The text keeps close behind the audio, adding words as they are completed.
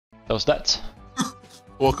That was that.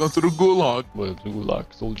 Welcome to the gulag. Well, the gulag,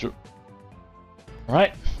 soldier.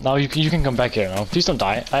 Alright, now you can come back here now. Please don't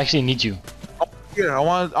die. I actually need you. Oh, here, I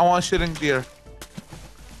want shitting deer.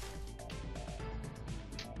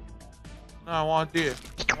 No, I want deer.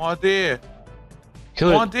 I want deer. Kill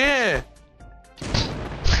I it. want deer.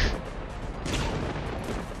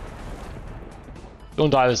 Don't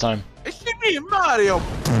die this time. It's me, Mario.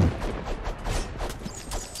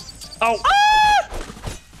 Ow! Ah!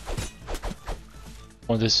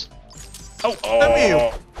 Want this? Oh! Let me.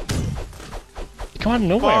 You come out of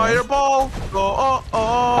nowhere. Fireball.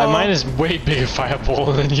 Mine is way bigger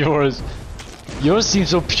fireball than yours. Yours seems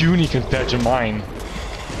so puny compared to mine.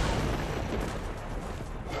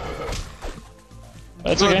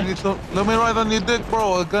 That's okay. Let me ride on your dick,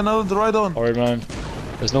 bro. I got another to ride on. Alright, man.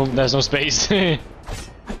 There's no space. Yeah,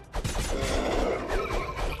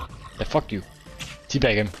 fuck you.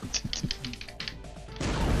 Teabag him.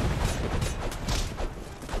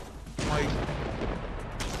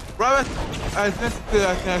 Rabbit! I think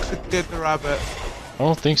I can actually get the rabbit. I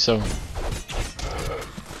don't think so.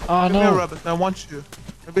 Oh Come here, no. rabbit. I want you.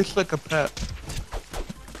 Maybe it's like a pet.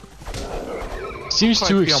 Seems Might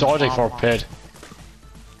too be a exotic for a mama. pet.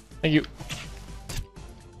 Thank you.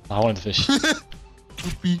 I want the fish.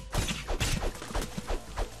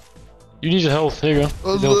 You need your health. Here you go.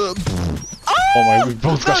 Oh my, we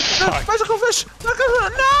both got fucked. Magical fish! No!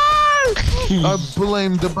 I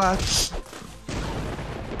blame the bats.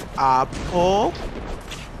 Apple.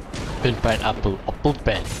 Pen, pineapple, apple,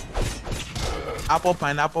 pen. Apple,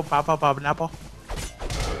 pineapple, papa, pineapple.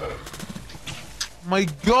 My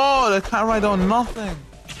god, I can't ride on nothing.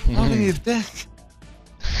 Nothing, you dick.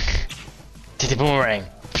 Did the boomerang.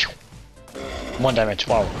 1 damage,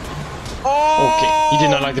 wow. Oh! Okay, you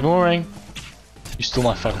did not like the boomerang. You stole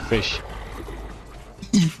my fucking fish.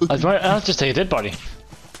 I'll just take a dead body.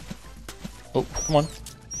 Oh, come on.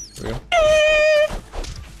 There we go.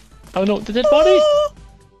 Oh no, the dead body!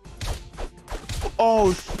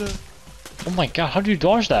 Oh shit. Oh my god, how do you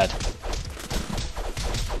dodge that?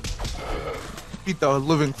 Beat the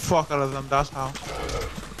living fuck out of them, that's how.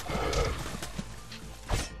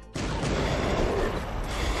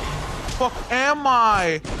 Fuck am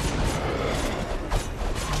I?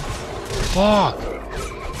 Fuck!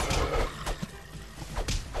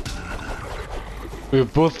 We're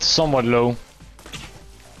both somewhat low.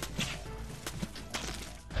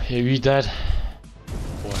 Here, eat that.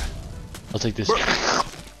 Boy, I'll take this.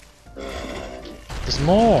 There's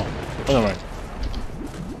more! Oh, no, right.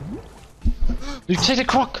 You take the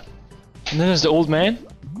croc! And then there's the old man.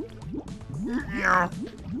 Yeah.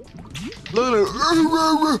 Look at it.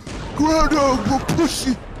 Grandma,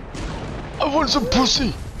 pussy. I want some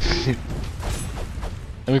pussy!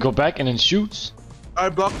 And we go back and then shoots. I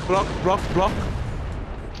block.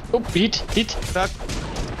 Oh, hit. Back.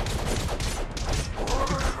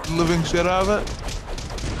 Living shit out of it.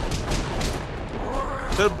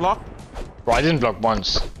 Did block? Bro, I didn't block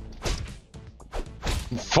once.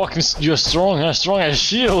 Fucking, you're strong, huh? Strong as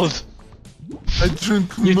shield. I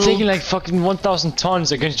drink You're milk. taking like fucking 1,000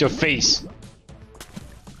 tons against your face.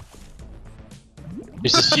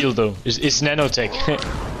 It's a shield though. It's nanotech.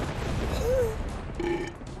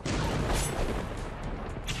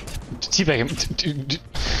 Teabag him.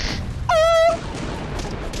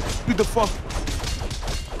 Beat the fuck.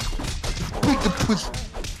 Beat the pussy.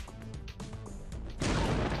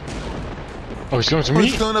 Oh, he's going to me?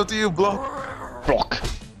 He's going after you, block. Block.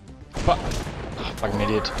 Fuck. Oh, fucking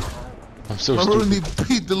idiot. I'm so I stupid. really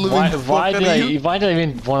beat the living fuck Why out did of you. I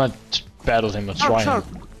even want to battle him or try him?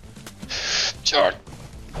 Short.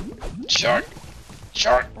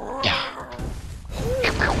 Yeah.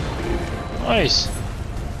 Nice.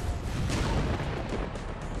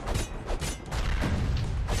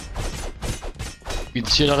 Beat the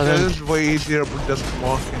shit out of That him. is way easier than just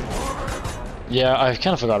walking. Yeah, I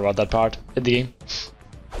kind of forgot about that part in the game.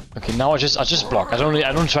 Okay, now I just block. I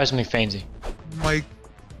don't try something fancy. My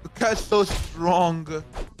the cat's so strong. It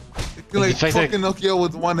can And like the fact fucking that- knock you out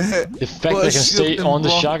with one hit. The fact But that I a can shield stay can on the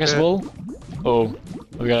block shark as it. well. Oh,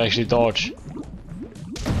 we gotta actually dodge.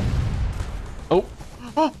 Oh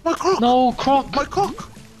Oh, my croc! no, croc! My cock!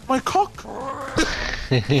 My cock!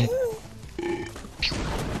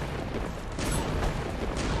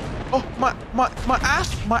 Oh, my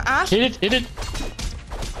ass! My ass! Hit it!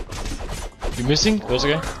 You missing? That's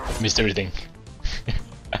okay. Missed everything.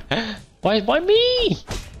 Why me?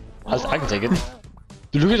 I can take it.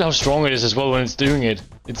 Dude, look at how strong it is as well when it's doing it.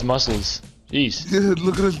 Its muscles. Jeez. Dude,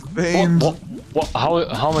 look at his veins. What? How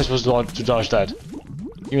am I supposed to dodge that?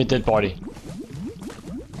 Give me a dead body.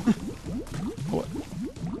 What?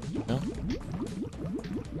 No?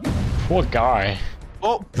 Poor guy.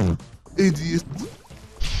 Oh, idiot.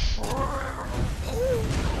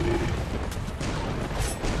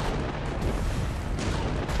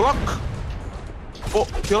 Fuck. Oh,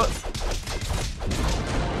 kill it.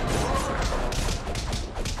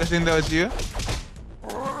 I think that was you.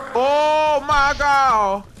 Oh my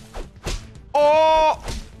god. Oh.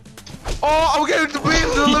 Oh, I'm getting the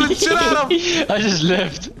beans and let me shit out of him. I just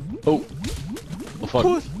left. Oh. Oh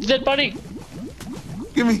fuck. Dead body.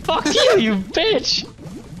 Give me. Fuck you, you bitch.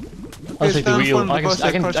 I'll take the wheel. I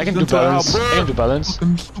can do balance. I can do balance.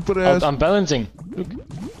 Stupid ass. I'm balancing. Look.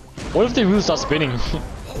 What if the wheel starts spinning?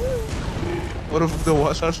 What if the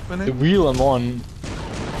what starts spinning? The wheel I'm on.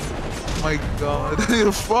 Oh my god.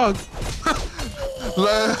 You're fucked.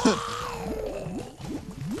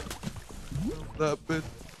 That bitch.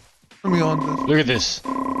 Let me on this. Look at this.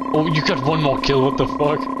 Oh, you got one more kill. What the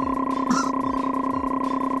fuck?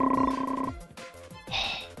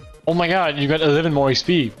 Oh my god, you got 11 more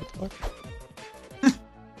XP. What the fuck?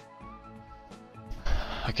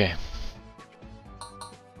 Okay.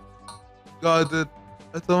 God, dude.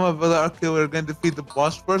 I told my brother, okay, we're gonna defeat the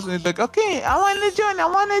boss first, and he's like, okay, I wanna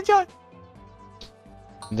join.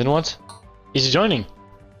 And then what? Is he joining?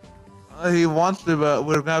 He wants to, but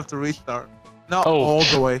we're gonna have to restart. Not Oh. all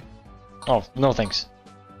the way. Oh, no thanks.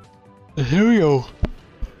 Here we go.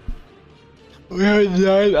 We have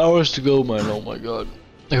 9 hours to go, man. Oh my god.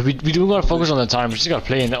 Like, we do gotta focus on the time. We just gotta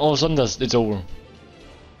play, and then all of a sudden it's over.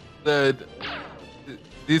 Dude,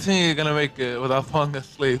 do you think you're gonna make it without falling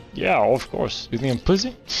asleep? Yeah, of course. You think I'm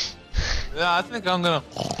pussy? Yeah, I think I'm gonna.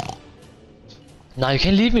 Nah, you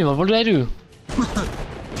can't leave me, man. What did I do?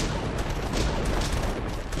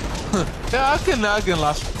 Yeah, I can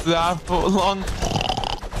last that for long.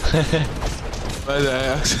 But I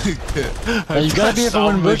actually can't. You gotta be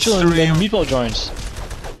everyone virtual and then Meatball joins.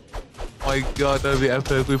 Oh my god, that'd be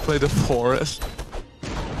epic. We play the forest.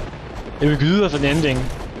 Yeah, we could do that for the ending,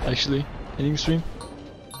 actually. Ending stream.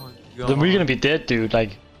 Oh my god. Then we're gonna be dead, dude.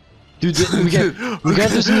 Like, dude, we gotta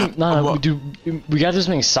do something. No, we gotta do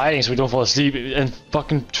something exciting so we don't fall asleep. And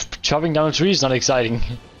fucking chopping down a tree is not exciting.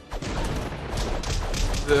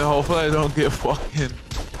 Hopefully I don't get fucking.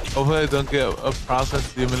 Hopefully I don't get a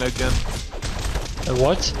process demon again. A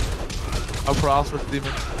what? A process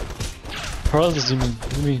demon. Paralysis demon. What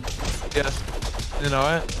do you mean? Yes. You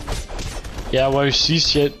know it? Yeah, well, you see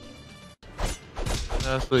shit.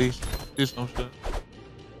 Yeah, so he's some shit.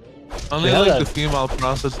 Only Yeah, like that- the female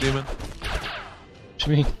process demon. What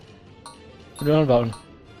do you mean? What are you on about?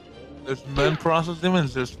 There's men process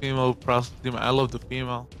demons, there's female process demon. I love the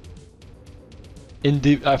female. In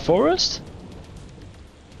the forest?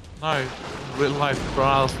 No, real life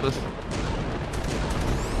paralysis.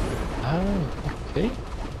 Oh, okay.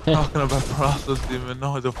 Talking about process demon,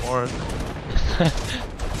 no, the forest.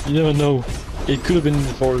 You never know. It could have been in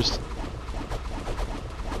the forest.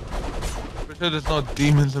 For sure there's no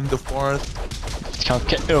demons in the forest.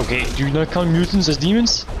 Okay, do you not count mutants as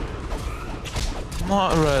demons?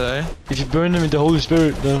 Not really. If you burn them with the Holy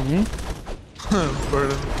Spirit, then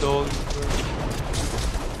Burden with the Holy Spirit.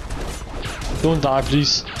 don't die,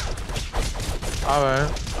 please.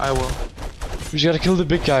 Alright, I will. We just gotta kill the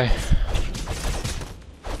big guy.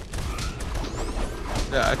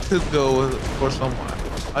 Yeah, I could go for someone.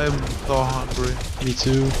 I am so hungry. Me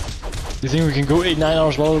too. You think we can go 8-9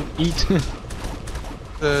 hours while eat?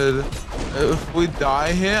 Dude, if we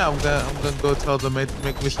die here, I'm gonna go tell the mate to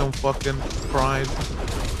make me some fucking fries.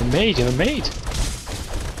 A maid, you have a maid.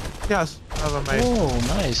 Yes, I have a mate. Oh,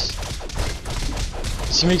 nice.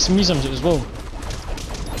 She makes me some as well.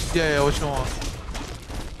 Yeah, what you want?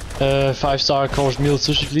 5-star course meal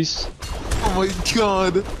sushi, please. Oh my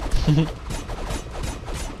god.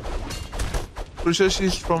 Pretty sure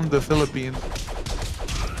she's from the Philippines.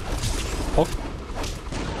 Oh.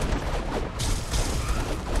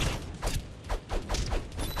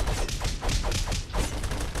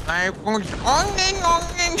 Life goes on and on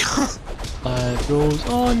and on. Life goes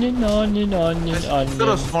on and on and on and on. I could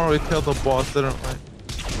have sworn we killed the boss, didn't we?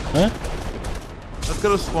 Huh? I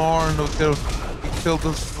could have sworn we killed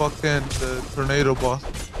this fucking tornado boss.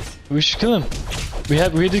 We should kill him.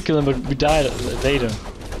 We did kill him, but we died later.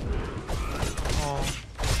 Oh.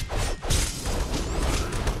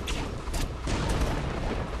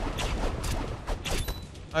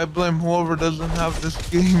 I blame whoever doesn't have this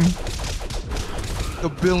game. A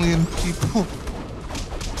billion people.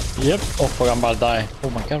 Yep. Oh fuck, I'm about to die. Oh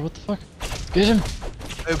my god, what the fuck? Get him!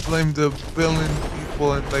 I blame the billion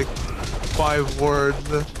people in like 5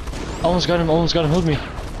 words. Almost got him, help me.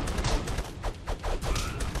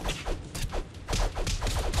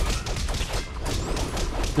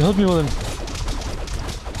 You help me with him.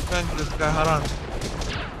 Bang this guy, hold on.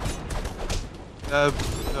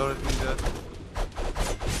 He's already dead.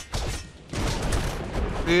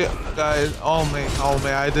 See, guys, oh me,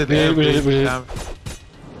 I did everything.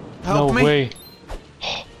 Help no me. way.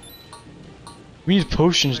 We need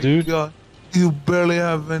potions, dude. God, you barely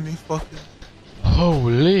have any fucking.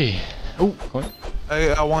 Holy. Oh, come on.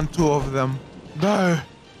 I want 2 of them. No.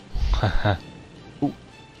 Ooh.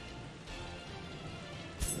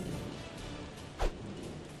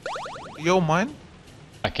 Yo, mine?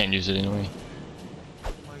 I can't use it anyway.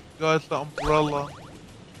 Oh my god, the umbrella.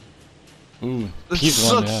 Ooh, This keep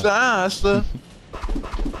the one, sucks yeah. ass.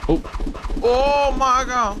 Oh. Oh my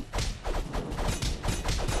god.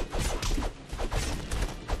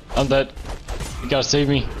 I'm dead. You gotta save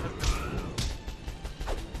me.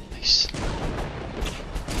 Nice.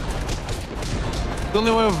 The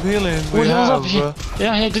only way of healing we What have. up?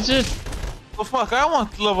 Yeah, did it. Oh fuck, I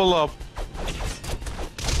want to level up.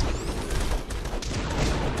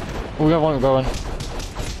 Oh, we got one.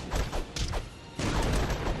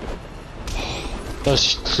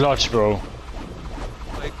 That's clutch, bro.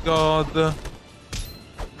 My god.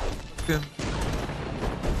 Fucking.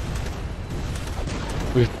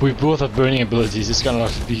 We both have burning abilities. It's gonna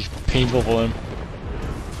have to be painful for him.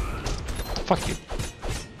 Fuck you.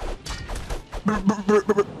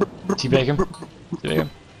 Teabag him. Teabag him.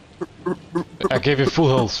 I gave you full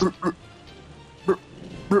health.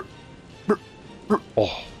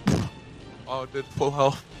 Oh, Oh, did full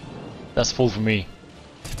health. that's full for me.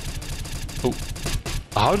 Oh,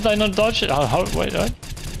 how did I not dodge it? Wait, what?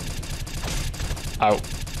 Ow.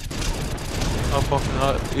 Oh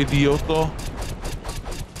fucking idioto.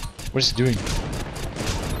 What is he doing?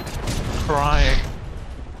 Crying.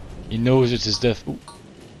 He knows it's his death. Ooh.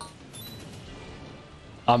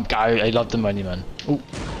 I love the money, man. Ooh.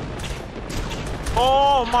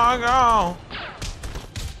 Oh my god.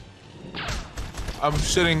 I'm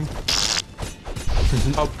shitting.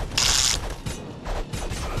 Up.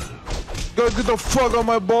 Go get the fuck out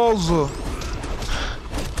my balls.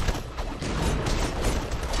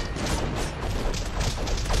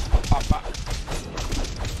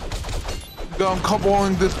 Go, I'm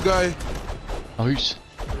comboing this guy. Oh, he's.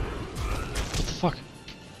 What the fuck?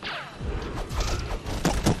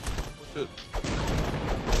 Shit.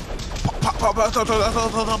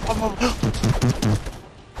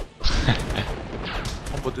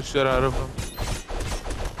 I'll put the shit out of him.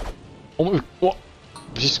 Oh my, what?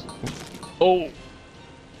 Just. Oh.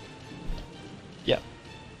 Yeah.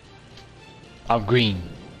 I'm green.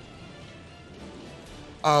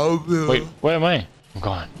 Oh, Wait, where am I? I'm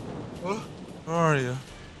gone. where are you?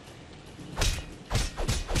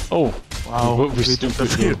 Oh. Wow, we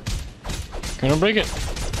stupid here. Can I break it?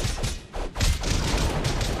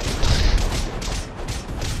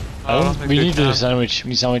 I don't think we they need can. a sandwich. We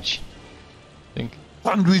need sandwich. I think.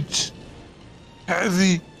 Sandwich.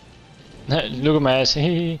 Heavy. Look at my ass.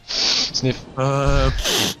 Sniff. No,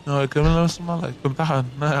 I can't remember smell like. Come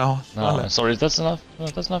down now. No, sorry. That's enough. No,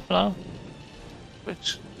 that's enough for now.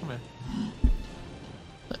 Bitch, come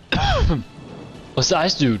here. What's the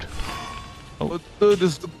ice dude? Oh, dude,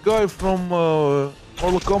 it's the guy from Mortal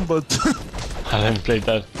Kombat. I haven't played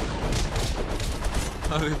that.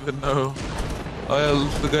 I don't even know. Oh yeah,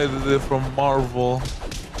 it's the guy that did from Marvel.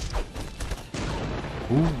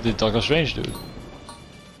 Ooh, the Doctor Strange dude.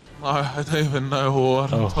 No, I don't even know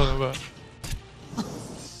what I'm talking about.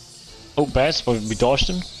 Oh, bats, but we dodged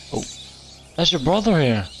him. Oh, that's your brother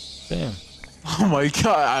here. Damn. Oh my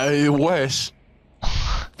god, I wish.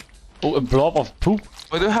 Oh, a blob of poop.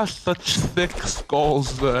 Why do you have such thick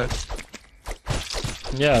skulls there?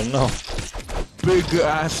 Yeah, no. Big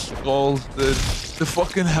ass skulls, dude. The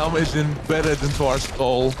fucking helmet is embedded into our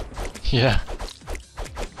skull. Yeah.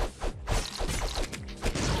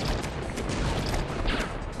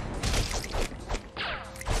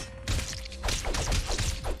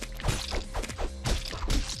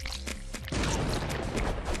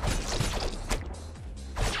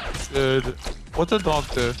 Dude, what the dog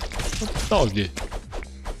do? What the dog did?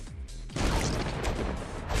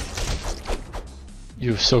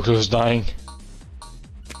 You're so close to dying.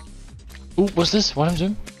 Ooh, what's this? What am I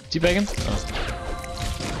doing? Teabag him? Oh.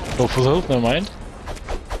 Oh, full health, never mind.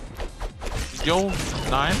 Yo,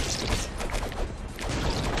 9?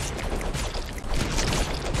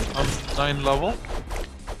 I'm 9 level.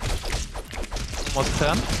 Almost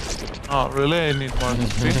 10. Oh, really? I need more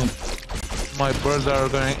speed. My birds are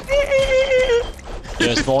going.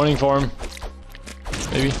 Yeah, spawning for him.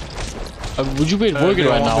 Maybe. Would you be at work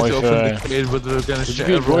right now if would you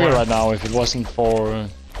be at work right now if it wasn't for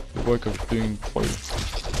the work of doing for you?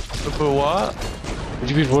 For what? Would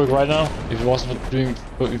you be at work right now if it wasn't for doing?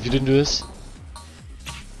 If you didn't do this?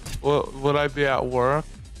 Well, would I be at work?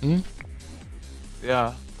 Hmm.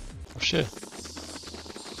 Yeah. Oh shit.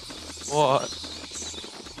 What?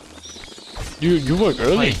 You work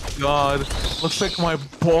early. My God, looks like my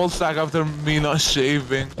ball sack after me not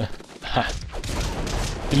shaving.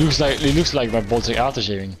 It looks like my balls after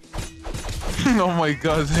shaving. Oh my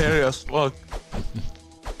God, hairy as fuck.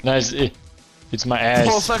 Nice. It's my ass.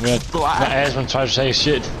 Ball sack's black. My ass when I try to say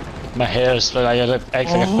shit. My hair is like acts like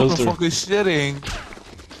a Who the filter. fuck is shitting?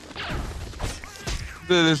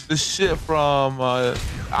 Dude, it's the shit from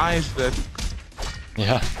Isaac.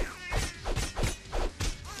 Yeah.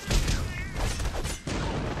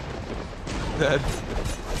 Dead.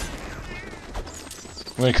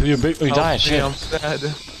 I'm gonna kill you a bit. Oh, you died. Shit. I'm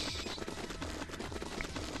dead.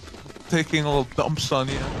 Taking a little dumps on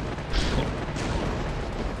you.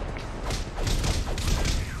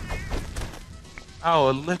 Ow,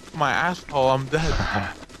 it licked my asshole. I'm dead.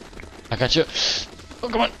 I got you. Oh,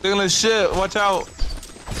 come on. Taking a shit. Watch out.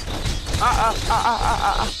 Oh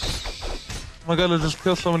my God, I just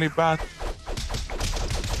killed so many bats.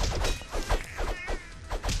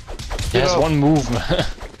 He has one move, man.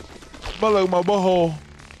 But like my butthole.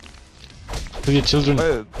 For your children.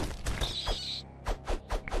 Wait.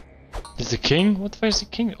 Is the king? What the fuck is the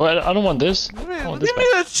king? Oh, I don't want this. Give me, I want give this me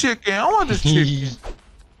that chicken. I want this chicken.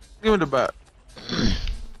 Give me the bat.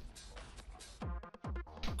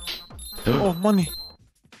 Oh, money.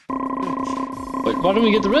 Wait, why don't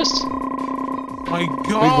we get the rest? My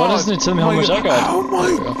God. Wait, why doesn't it tell me how much I got? Oh my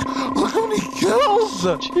God. Look how many kills.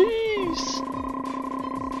 Jeez.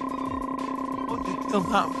 How'd you kill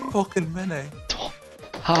that fucking many?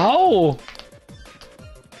 How?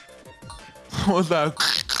 What was that?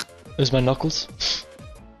 There's my knuckles.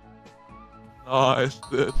 Nice,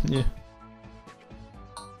 dude. Yeah.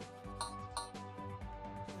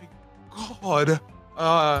 God.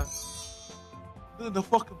 Dude, the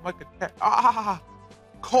fucking mic attack.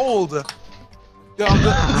 Cold. Yeah,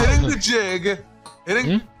 I'm hitting the jig.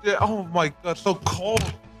 Hitting. Oh my God, so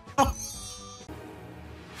cold.